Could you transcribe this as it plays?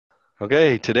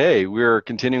Okay, today we're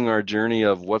continuing our journey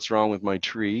of What's Wrong with My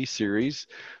Tree series.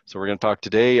 So we're going to talk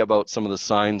today about some of the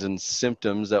signs and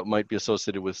symptoms that might be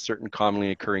associated with certain commonly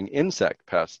occurring insect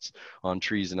pests on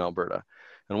trees in Alberta.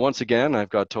 And once again, I've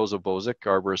got Toso Bozic,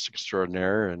 arborist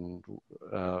extraordinaire and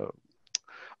uh,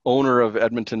 owner of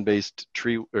Edmonton-based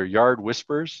Tree or Yard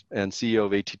Whispers and CEO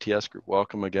of ATTS Group.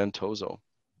 Welcome again, Toso.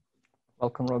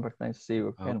 Welcome, Robert. Nice to see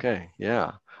you again. Okay,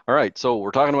 yeah. All right, so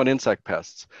we're talking about insect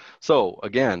pests. So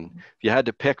again, if you had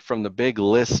to pick from the big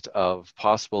list of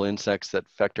possible insects that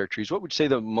affect our trees, what would you say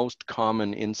the most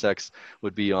common insects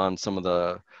would be on some of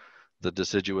the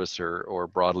deciduous or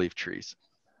broadleaf trees?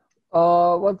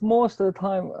 What most of the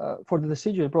time for the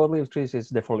deciduous broadleaf trees is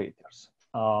defoliators.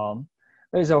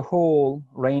 There's a whole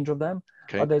range of them,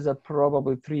 Okay, but there's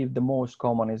probably three. The most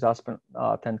common is aspen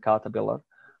tent caterpillar,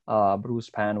 bruise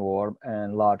panworm,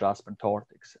 and large aspen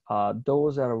tortoise.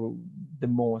 Those are the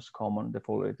most common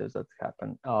defoliators that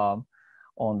happen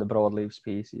on the broadleaf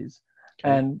species. okay,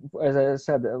 And as I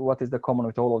said, what is the common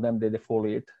with all of them? They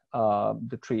defoliate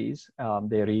the trees.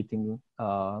 They're eating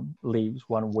leaves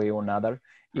one way or another,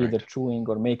 either correct. chewing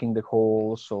or making the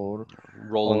holes, or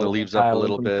Rolling the leaves up a entirely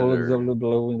little bit or,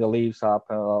 blowing the leaves up,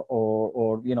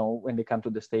 or when they come to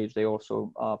the stage, they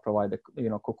also provide the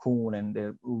cocoon, and they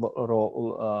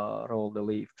roll the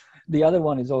leaf. The other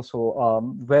one is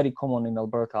also very common in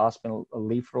Alberta, aspen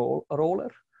leaf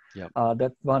roller. yeah.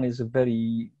 That one is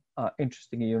very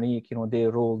interesting and unique. They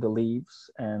roll the leaves,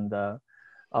 and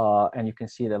you can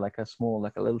see that like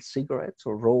a little cigarette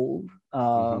or roll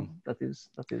Mm-hmm. that is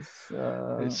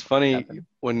It's funny happening.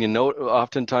 when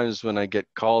oftentimes when I get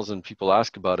calls and people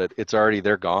ask about it, it's already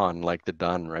they're gone, like the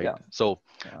done, right? Yeah, So,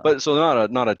 yeah, but so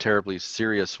not a terribly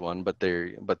serious one, but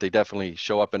they definitely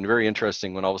show up and very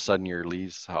interesting when all of a sudden your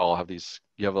leaves all have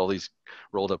you have all these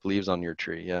rolled up leaves on your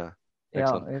tree. Yeah, yeah.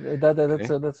 excellent. That's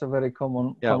Okay, a very yeah.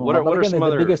 common one. But What are again, some the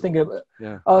other? biggest thing,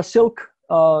 Yeah.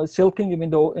 silking. Even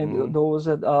though in Hmm. those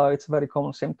it's very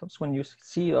common symptoms when you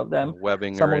see of them.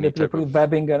 Webbing Some or of the any type people of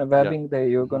webbing and yeah. webbing,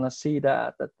 you're Hmm. gonna see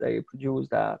that they produce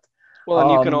that. Well,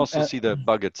 and you can also And see the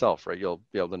bug itself, right? You'll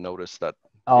be able to notice that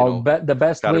you know the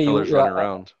best way caterpillars running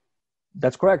around.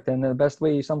 that's correct. And the best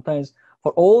way sometimes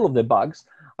for all of the bugs,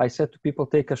 I said to people,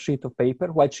 take a sheet of paper,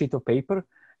 white sheet of paper,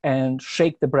 and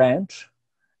shake the branch.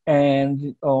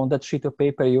 And on that sheet of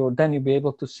paper, you'll be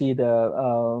able to see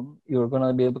you're going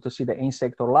to be able to see the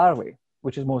insect or larvae,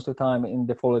 which is most of the time in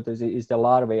the foliage is the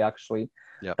larvae actually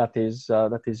Yeah. that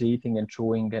is eating and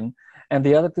chewing. And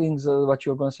the other things what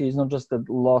you're going to see is not just the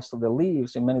loss of the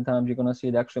leaves. And many times you're going to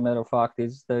see the actual matter of fact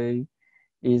is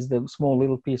the small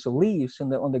little piece of leaves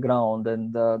on the ground, and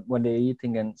when they're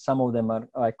eating, and some of them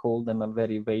I call them a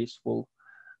very wasteful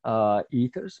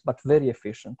eaters, but very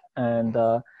efficient,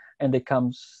 Mhm. and they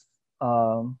comes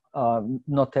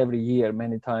not every year.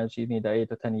 Many times you need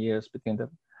 8 or 10 years between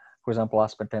for example,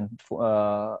 aspen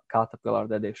caterpillar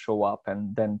that they show up,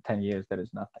 and then 10 years there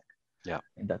is nothing Yeah.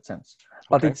 in that sense.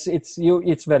 But Okay.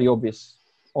 it's very obvious.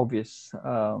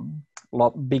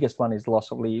 Biggest one is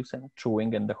loss of leaves and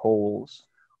chewing and the holes,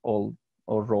 all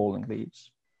or rolling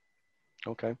leaves.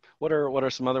 Okay. What are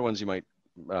some other ones you might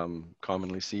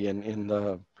commonly see in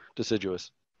the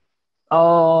deciduous?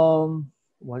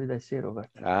 What did I say, Robert?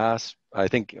 I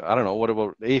think I don't know. What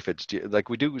about aphids? Like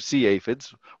we do see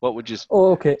aphids. What would you?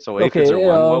 Oh, okay, So aphids are okay.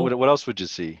 one. What else would you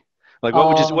see? Like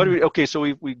Um, okay, so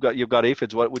you've got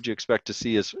aphids. What would you expect to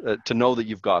see is to know that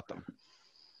you've got them?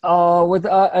 with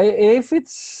if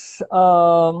it's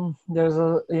there's a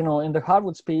in the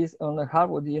hardwood space on the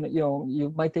hardwood,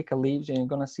 you might take a leaves and you're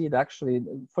gonna see it actually.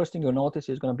 First thing you notice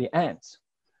is gonna be ants.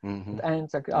 Hmm. The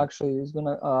ants Yeah. actually is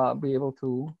gonna be able to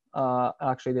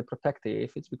actually they protect the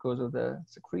aphids because of the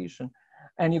secretion,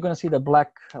 and you're gonna see the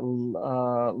black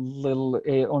little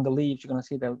on the leaves. You're gonna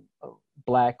see the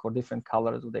black or different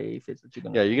colors of the aphids that you're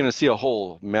gonna Yeah. You're see. gonna see a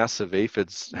whole mess of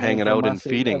aphids hanging Mental out and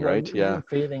massive feeding, right? Yeah.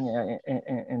 feeding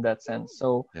in that sense.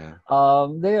 So Yeah.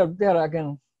 they are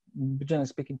again, generally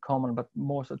speaking, common, but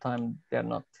most of the time they're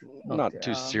not Not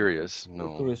too serious.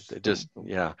 No, tourists they just,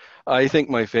 yeah. I think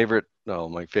my favorite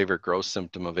gross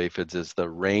symptom of aphids is the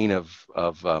rain of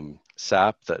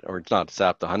sap or it's not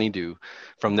sap, the honeydew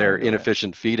from their honeydew. Yeah.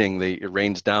 inefficient feeding. It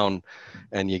rains down,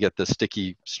 and you get the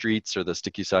sticky streets or the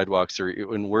sticky sidewalks, or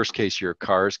in worst case, your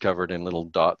car's covered in little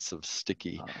dots of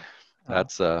sticky. Uh, uh,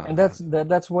 That's and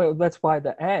that's why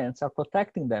the ants are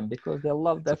protecting them, because they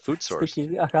love it's a that food source.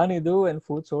 sticky honeydew and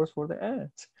food source for the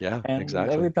ants. Yeah, And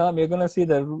exactly. every time you're gonna see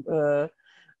the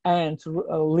ants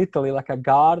literally like a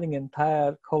guarding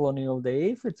entire colony of the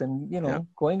aphids, and Yeah.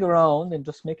 going around and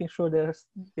just making sure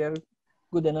they're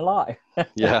good than a lie.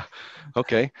 Yeah.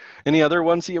 Okay. Any other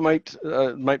ones that you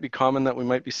might be common that we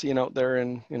might be seeing out there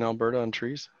in Alberta on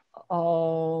trees?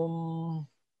 Um,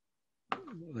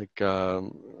 Like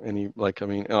any like I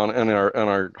mean on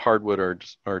our hardwood or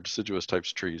our deciduous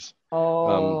types trees.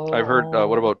 I've heard.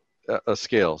 What uh, about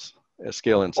scales?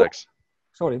 Scale oh, insects.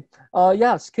 sorry.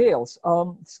 Yeah, scales.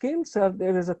 Scales are,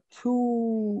 there is a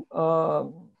two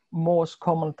most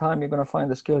common time you're going to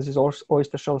find the scales is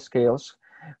oyster shell scales,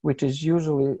 which is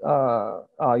usually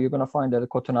you're going to find the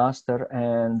cotonaster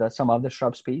and some other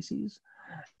shrub species.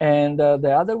 And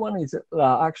the other one is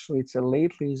actually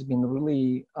lately has been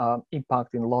really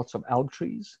impacting lots of elm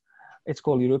trees. It's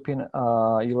called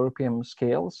European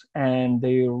scales, and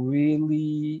they're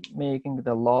really making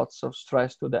the lots of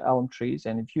stress to the elm trees.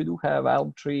 And if you do have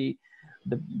elm tree,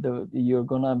 you're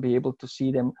gonna be able to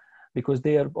see them because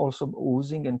they are also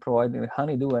oozing and providing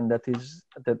honeydew, and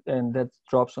that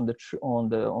drops on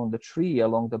the tree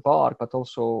along the bark, but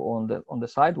also on the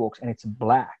sidewalks, and it's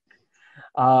black.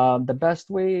 The best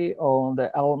way on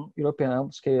the European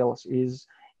elm scales is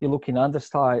you look in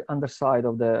underside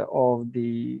of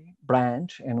the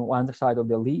branch and underside of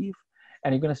the leaf,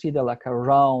 and you're going to see the like a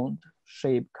round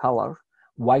shape color,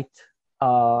 white,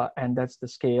 and that's the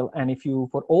scale. And if you,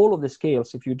 for all of the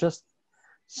scales, if you just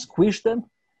squish them,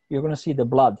 you're going to see the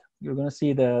blood. You're going to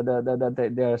see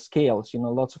the scales. You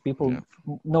know, lots of people,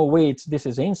 Yeah. no way, this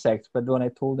is insects. But when I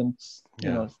told them, you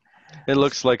Yeah. know, It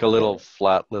looks like a little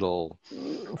flat little.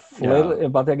 Yeah.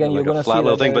 but again, you're Like a gonna see flat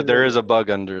little that thing, but there is a bug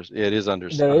under. It is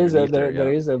underneath there.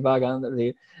 there Yeah. is a bug under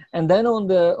the, and then on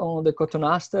the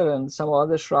cotonaster and some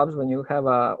other shrubs, when you have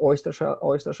oyster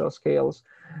shell scales,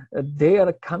 they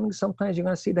are coming. Sometimes you're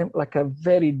gonna see them like a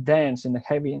very dense and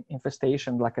heavy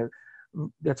infestation, like a.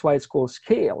 That's why it's called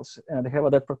scales, and they have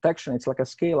that protection. It's like a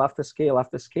scale after scale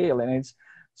after scale, and it's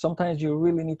sometimes you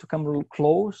really need to come real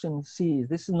close and see, is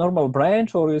this a normal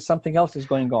branch or is something else is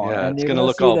going on? Yeah, And it's you're going to gonna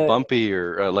look see all the bumpy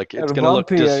or like it's going to look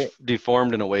bumpy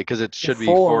deformed in a way because it should be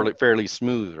form. fairly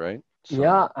smooth, right? So,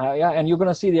 Yeah, and you're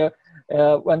gonna see the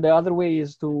when the other way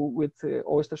is to with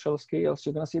oyster shell scales,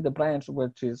 you're gonna see the branch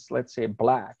which is, let's say,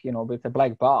 black, you know, with a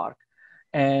black bark,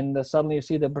 and suddenly you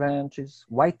see the branch is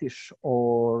whitish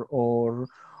yeah,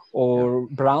 or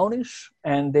brownish,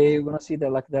 and they're gonna see the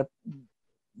like that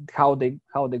how they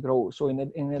grow. So yeah,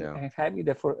 a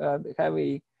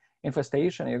heavy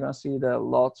infestation, you're gonna see the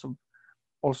lots of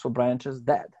also branches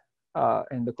dead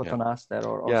in the yeah, cotonaster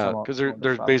or yeah, some because some other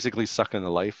they're shrubs. basically sucking the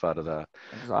life out of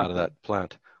Exactly. that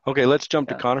plant. Okay, let's jump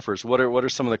to Yeah. conifers. What are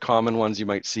some of the common ones you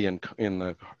might see in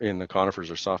the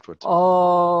conifers or softwoods?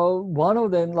 One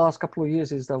of the last couple of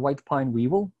years is the white pine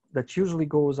weevil that usually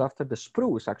goes after the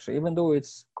spruce, actually, even though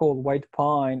it's called white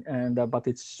pine and but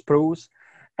it's spruce,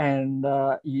 and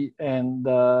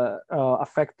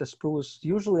affect the spruce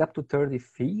usually up to 30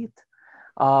 feet,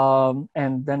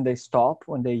 and then they stop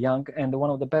when they're young. And one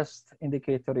of the best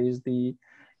indicator is the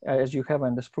as you have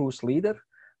in the spruce leader,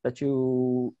 that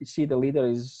you see the leader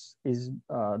is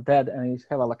dead, and you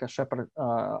have like a shepherd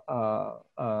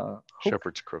hook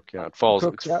Shepherd's crook. Yeah, it falls.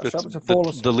 crook, yeah, It's shepherd the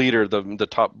falls the leader, the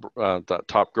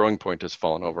top growing point has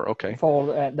fallen over. Okay.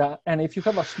 fall. And if you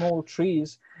have a small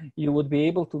trees, you would be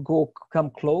able to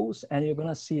come close, and you're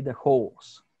gonna see the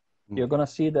holes. Mm. You're gonna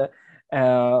see the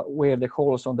where the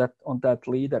holes on that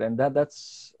leader, and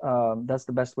that's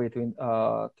the best way to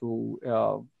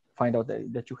find out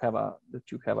that you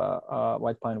have a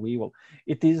white pine weevil.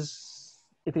 It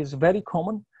is very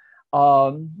common.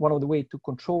 One of the way to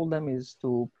control them is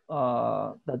to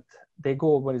that they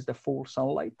go when it's the full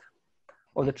sunlight,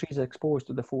 or the trees are exposed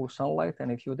to the full sunlight.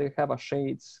 And if they have a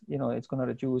shades, it's going to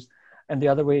reduce. And the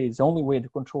other way is the only way to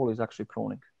control is actually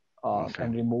pruning Okay.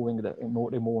 and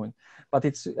removing. But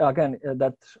it's again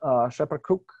that shepherd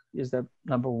crook is the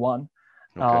number one.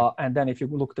 Okay. And then if you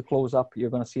look the close up, you're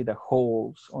going to see the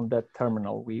holes on that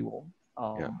terminal weevil,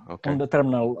 Yeah. on Okay. the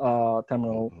terminal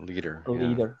Leader. Yeah.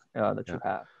 leader that Yeah. you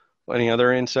have. Any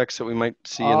other insects that we might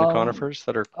see in the Um, conifers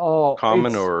that are oh,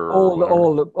 common it's or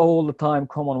whatever? all the time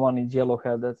common one is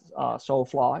yellow-headed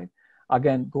sawfly.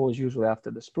 Again, goes usually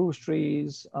after the spruce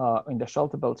trees in the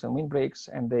shelter belts and windbreaks,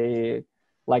 and they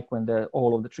like when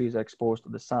all of the trees are exposed to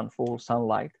the full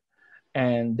sunlight,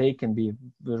 and they can be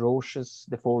ferocious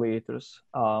defoliators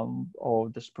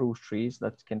of the spruce trees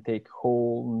that can take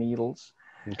whole needles.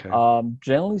 Okay.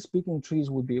 Generally speaking,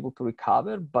 trees would be able to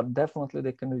recover, but definitely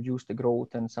they can reduce the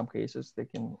growth. In some cases, they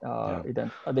can Yeah.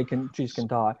 trees can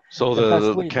die. So The best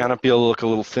the way, canopy will look a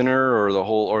little thinner,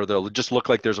 or they'll just look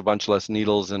like there's a bunch less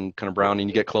needles and kind of brown. And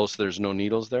you get close, there's no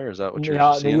needles there. Is that what you're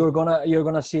yeah, seeing? you're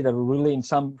gonna see that really in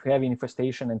some heavy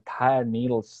infestation, entire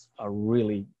needles are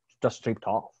really just stripped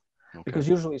off. Okay. because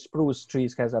usually spruce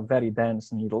trees has a very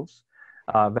dense needles,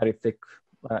 very thick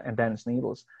and dense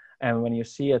needles. And when you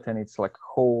see it and it's like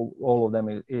whole, all of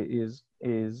them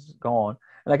is gone.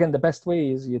 And again, the best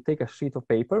way is you take a sheet of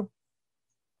paper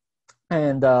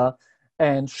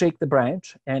and shake the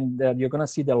branch, and you're gonna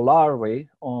see the larvae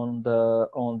on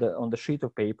the sheet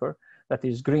of paper that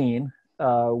is green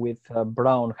with a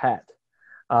brown head.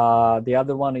 The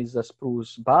other one is a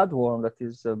spruce budworm that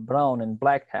is brown and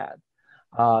black head.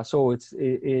 So it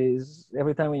is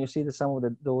every time when you see some of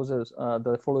those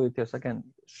the foliators again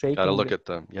shaking. Got to look at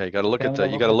them. Yeah, you got to look at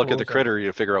the the critter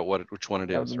to figure out which one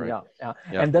it is, right? Yeah.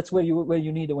 And that's where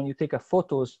you need when you take a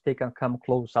photos, come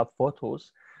close up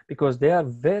photos, because they are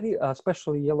very,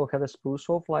 especially yellow-headed spruce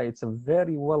sawfly. It's a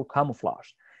very well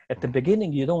camouflaged. At the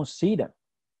beginning, you don't see them.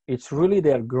 It's really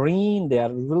they're green. They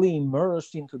are really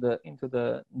immersed into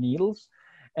the needles.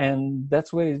 And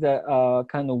that's where the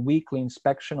kind of weekly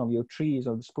inspection of your trees,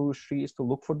 of the spruce trees, to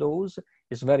look for those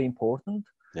is very important.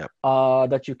 Yeah.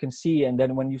 That you can see, and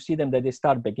then when you see them that they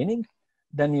start beginning,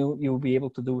 then you'll be able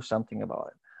to do something about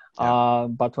it. Yeah.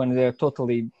 But when they're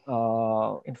totally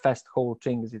infest whole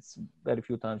things, it's very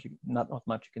few times not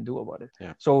much you can do about it.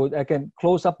 Yeah. So again,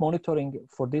 close-up monitoring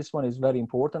for this one is very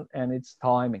important, and it's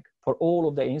timing for all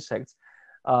of the insects.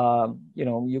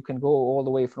 You can go all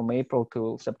the way from April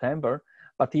to September.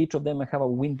 But each of them have a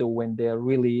window when they're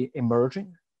really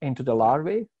emerging into the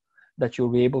larvae that you'll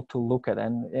be able to look at.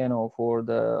 And, for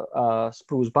the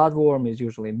spruce budworm is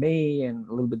usually May and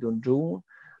a little bit in June.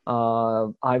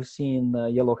 I've seen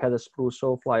yellow-headed spruce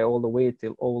sawfly all the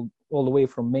way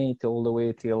from May till all the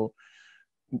way till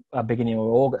beginning of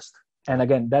August. And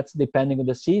again, that's depending on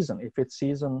the season. If its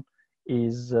season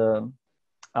is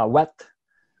wet,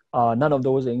 none of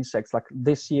those insects, like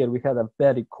this year we had a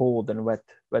very cold and wet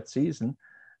season.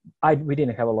 We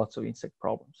didn't have lots of insect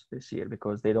problems this year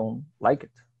because they don't like it.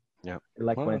 Yeah. They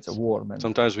like when it's warm. And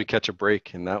sometimes we catch a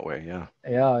break in that way. Yeah.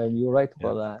 Yeah, and you're right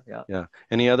about that. Yeah. Yeah.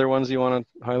 Any other ones you want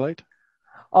to highlight?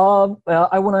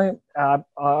 I want to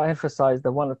emphasize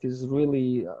the one that is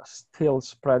really still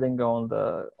spreading on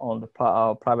the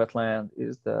private land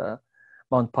is the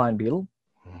mountain pine beetle.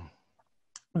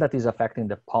 That is affecting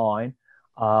the pine.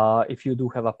 If you do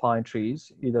have a pine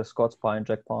trees, either Scots pine,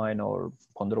 jack pine, or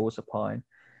ponderosa pine,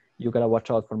 you gotta watch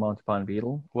out for mountain pine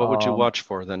beetle. What would you watch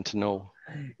for then to know?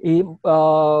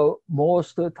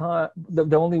 Most of the time,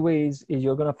 the only way is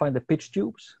you're gonna find the pitch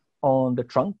tubes on the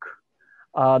trunk.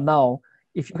 Now,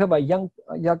 if you have a young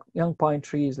pine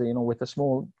trees, with a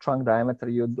small trunk diameter,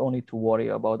 you don't need to worry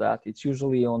about that. It's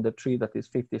usually on the tree that is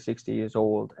 50, 60 years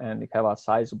old and you have a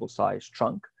sizable size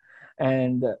trunk.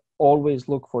 And always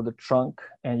look for the trunk.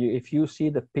 And if you see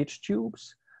the pitch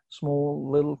tubes, small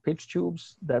little pitch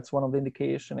tubes, that's one of the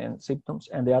indication and symptoms.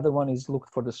 And the other one is look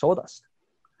for the sawdust.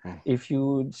 If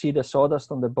you see the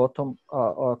sawdust on the bottom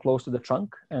or close to the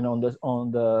trunk and on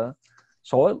the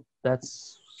soil,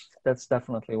 that's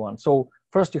definitely one. So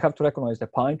first you have to recognize the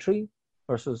pine tree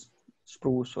versus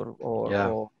spruce or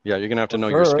you're gonna have to know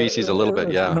your species a little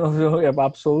bit. Yeah,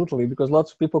 absolutely, because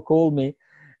lots of people call me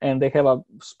and they have a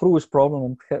spruce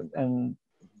problem and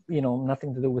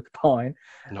nothing to do with pine.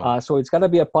 No. So it's got to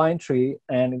be a pine tree,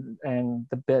 and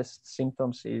the best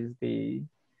symptoms is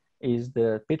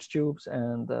the pitch tubes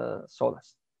and the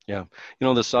sawdust. Yeah,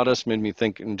 the sawdust made me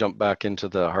think and jump back into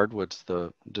the hardwoods,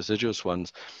 the deciduous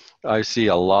ones. I see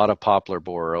a lot of poplar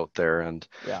borer out there, and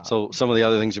so some of the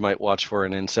other things you might watch for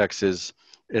in insects is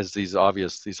these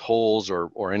holes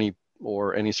or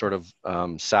any sort of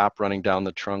sap running down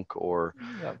the trunk, or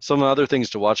some other things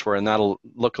to watch for, and that'll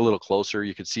look a little closer.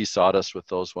 You could see sawdust with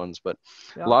those ones, but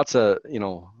lots of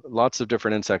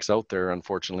different insects out there,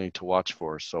 unfortunately, to watch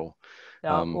for. So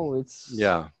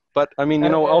but I mean,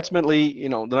 ultimately,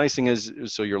 the nice thing is,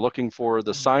 so you're looking for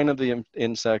the sign of the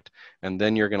insect, and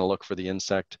then you're going to look for the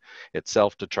insect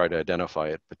itself to try to identify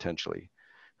it potentially,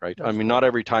 right? I mean, not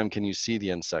every time can you see the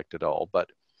insect at all, but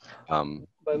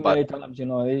many times,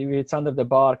 if it's under the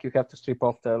bark, you have to strip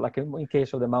off like in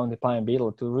case of the mountain pine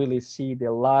beetle, to really see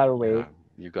the larvae.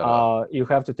 You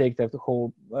have to take the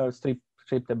whole strip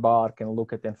the bark and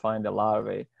look at and find the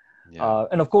larvae.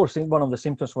 And of course, one of the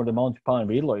symptoms for the mountain pine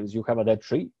beetle is you have a dead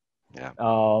tree.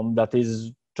 That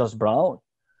is just brown,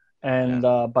 and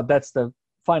but that's the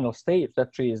final stage.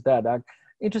 That tree is dead.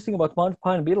 Interesting about mountain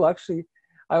pine beetle, actually,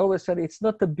 I always said it's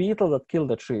not the beetle that killed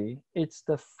the tree; it's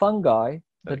the fungi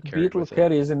that beetle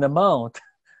carries in the mount.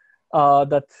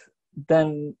 That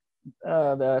then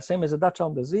the same as the Dutch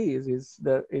elm disease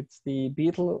it's the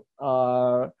beetle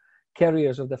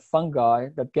carriers of the fungi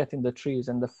that get in the trees,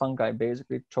 and the fungi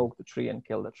basically choke the tree and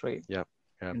kill the tree. Yeah.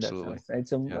 in that absolutely.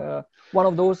 sense. It's Yeah. one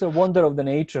of those wonder of the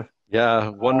nature. Yeah,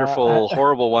 wonderful,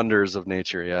 horrible wonders of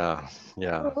nature. Yeah,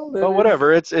 yeah. Well, But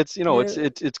whatever, it's you know, yeah,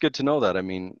 it's good to know that. I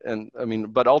mean,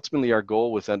 but ultimately our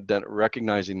goal with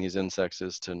recognizing these insects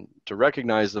is to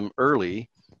recognize them early,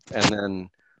 and then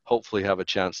hopefully have a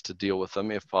chance to deal with them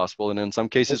if possible. And in some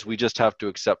cases, we just have to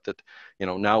accept that, you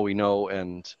know, now we know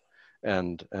and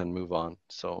move on.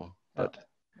 So, but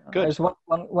good. as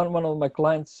one of my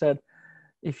clients said,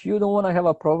 if you don't want to have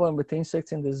a problem with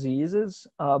insects and diseases,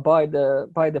 buy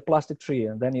the plastic tree,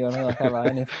 and then you're not have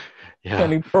any Yeah,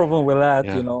 any problem with that,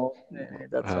 yeah. in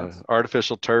that sense.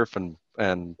 Artificial turf and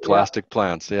Yeah. plastic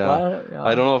plants. Yeah. Well, I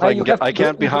yeah. don't know if Well, I you can get, have to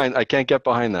I can't get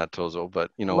behind that, Tozo,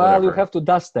 but you know, well, you whatever. have to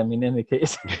dust them in any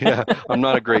case. Yeah, I'm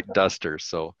not a great duster.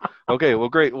 So, okay. Well,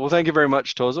 great. Well, thank you very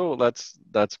much, Tozo.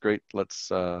 That's great.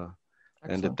 Let's end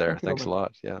it Excellent. there. Thank you, Thanks a Albert.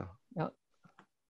 lot. Yeah.